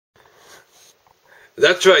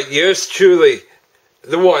That's right, yours truly,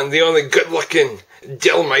 the one, the only good-looking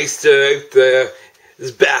Dillmeister out there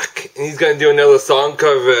is back, and he's going to do another song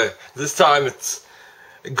cover. This time it's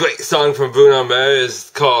a great song from Bruno Mars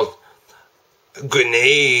called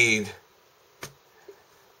Grenade.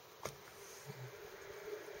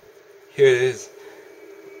 Here it is.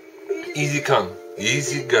 Easy come,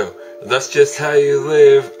 easy go. That's just how you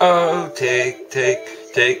live. Oh, take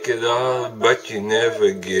it all, but you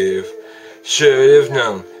never give. Should have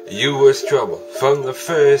known you was trouble from the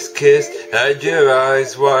first kiss. Had your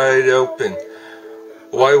eyes wide open.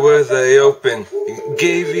 Why were they open?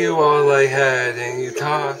 Gave you all I had and you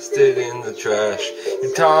tossed it in the trash.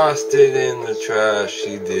 You tossed it in the trash,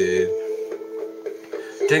 you did.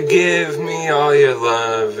 To give me all your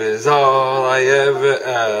love is all I ever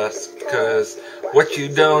ask. 'Cause what you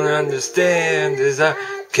don't understand is I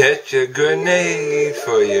catch a grenade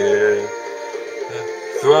for you.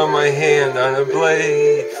 Throw my hand on a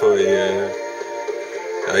blade for you.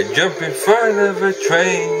 I jump in front of a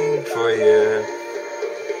train for you.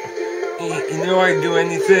 You know I'd do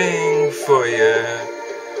anything for you.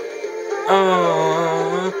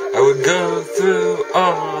 Oh, I would go through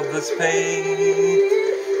all this pain.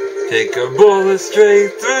 Take a bullet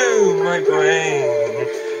straight through my brain.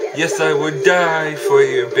 Yes, I would die for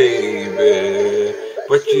you, baby.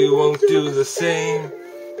 But you won't do the same.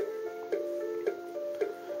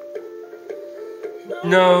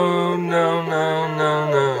 No, no, no, no,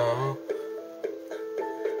 no.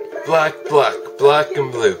 Black, black, black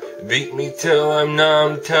and blue. Beat me till I'm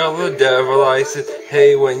numb. Tell the devil I said,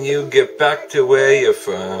 hey, when you get back to where you're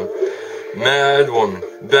from. Mad woman,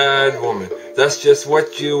 bad woman, that's just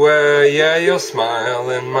what you wear. Yeah, you'll smile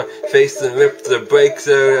in my face and rip the brakes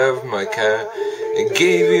out of my car. I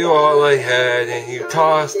gave you all I had and you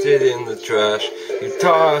tossed it in the trash. You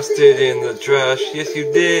tossed it in the trash, yes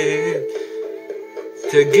you did.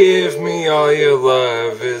 To give me all your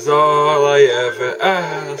love is all I ever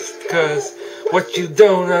asked. 'Cause what you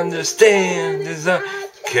don't understand is I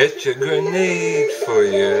catch a grenade for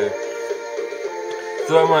you.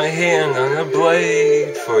 Throw my hand on a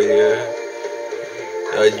blade for you.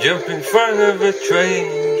 I jump in front of a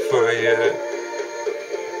train for you.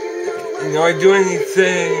 You know I'd do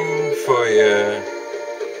anything for you.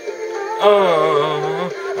 Oh,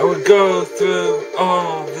 I would go through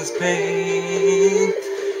all this pain.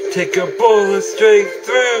 Take a bullet straight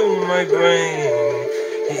through my brain.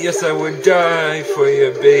 Yes, I would die for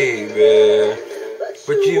you, baby.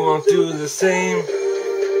 But you won't do the same.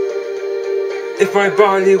 If my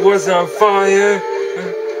body was on fire,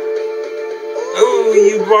 oh,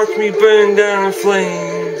 you'd watch me burn down in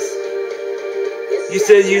flames. You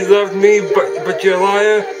said you loved me, but you're a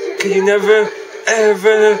liar. 'Cause you never,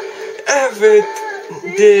 ever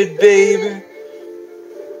did, baby.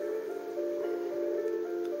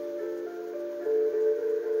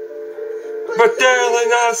 But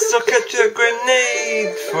darling, I'll still catch a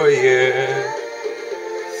grenade for you.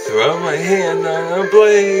 Throw my hand on a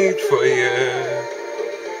blade for you.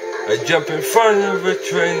 I jump in front of a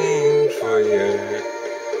train for you.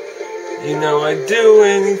 You know I'd do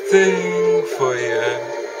anything for you.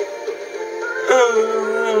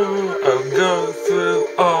 Oh, I'll go through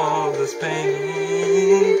all this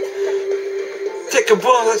pain. Take a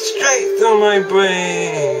bullet straight through my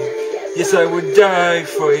brain. Yes, I would die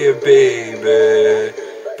for you, baby.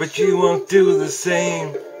 But you won't do the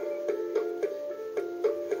same.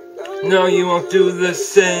 No, you won't do the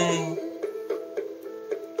same.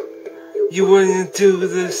 You wouldn't do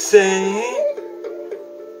the same.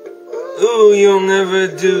 Ooh, you'll never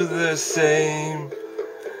do the same.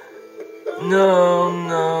 No,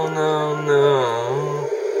 no, no, no.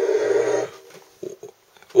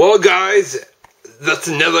 Well, guys, that's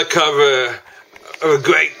another cover of a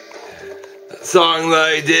great song that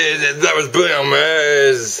I did. That was Bruno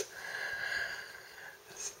Mars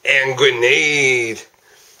and Grenade.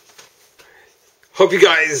 Hope you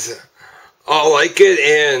guys all like it,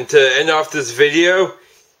 and to end off this video,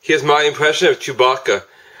 here's my impression of Chewbacca.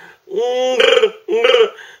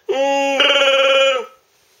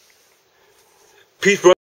 Peace, brother.